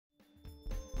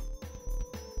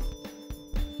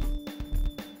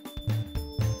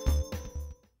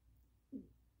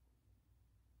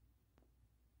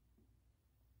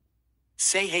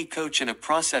Say hey coach in a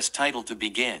process title to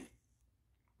begin.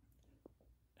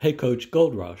 Hey coach,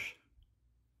 Gold Rush.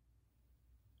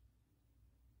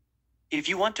 If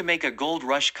you want to make a Gold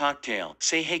Rush cocktail,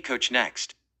 say hey coach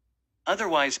next.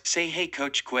 Otherwise, say hey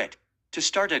coach quit, to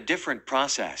start a different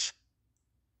process.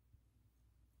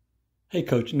 Hey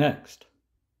coach next.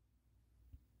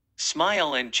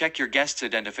 Smile and check your guest's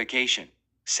identification.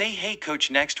 Say hey coach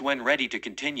next when ready to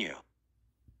continue.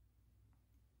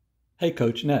 Hey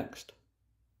coach next.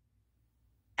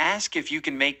 Ask if you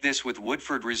can make this with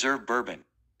Woodford Reserve bourbon.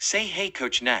 Say hey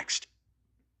coach next.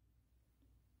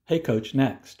 Hey coach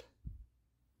next.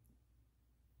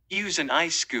 Use an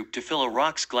ice scoop to fill a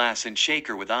rocks glass and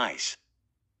shaker with ice.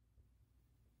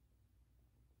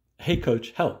 Hey coach,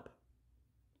 help.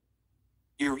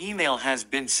 Your email has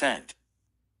been sent.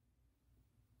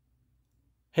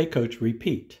 Hey coach,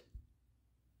 repeat.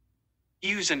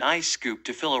 Use an ice scoop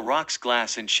to fill a rocks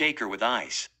glass and shaker with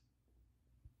ice.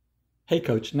 Hey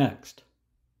coach next.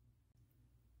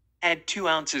 Add 2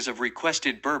 ounces of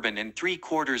requested bourbon and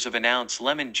 3/4 of an ounce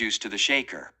lemon juice to the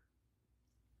shaker.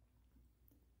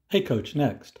 Hey coach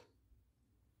next.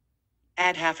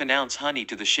 Add 1/2 ounce honey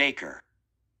to the shaker.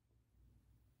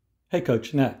 Hey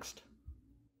coach next.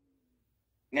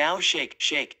 Now shake,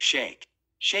 shake, shake.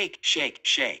 Shake, shake,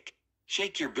 shake.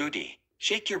 Shake your booty.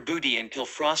 Shake your booty until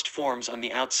frost forms on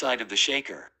the outside of the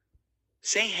shaker.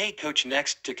 Say hey coach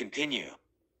next to continue.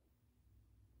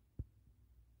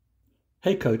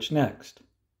 Hey coach next.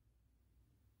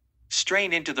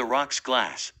 Strain into the rocks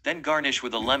glass, then garnish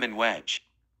with a lemon wedge.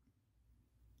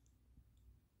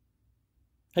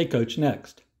 Hey coach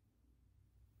next.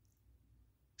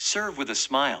 Serve with a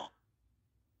smile.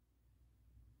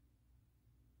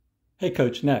 Hey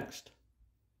coach next.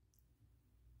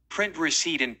 Print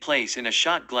receipt and place in a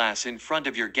shot glass in front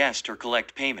of your guest or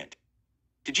collect payment.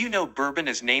 Did you know bourbon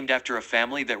is named after a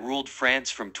family that ruled France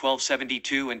from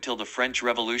 1272 until the French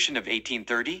Revolution of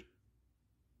 1830?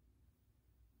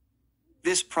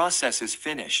 This process is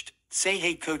finished. Say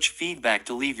hey coach feedback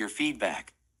to leave your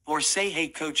feedback. Or say hey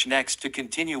coach next to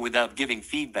continue without giving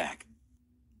feedback.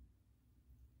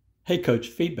 Hey coach,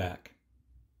 feedback.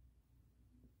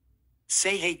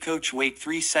 Say hey coach wait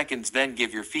 3 seconds then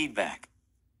give your feedback.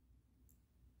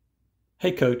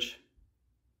 Hey coach.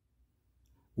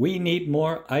 We need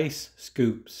more ice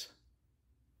scoops.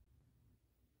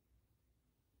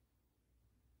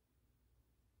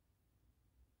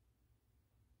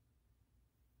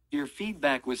 Your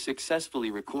feedback was successfully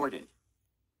recorded.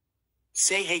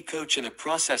 Say hey coach in a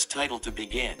process title to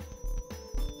begin.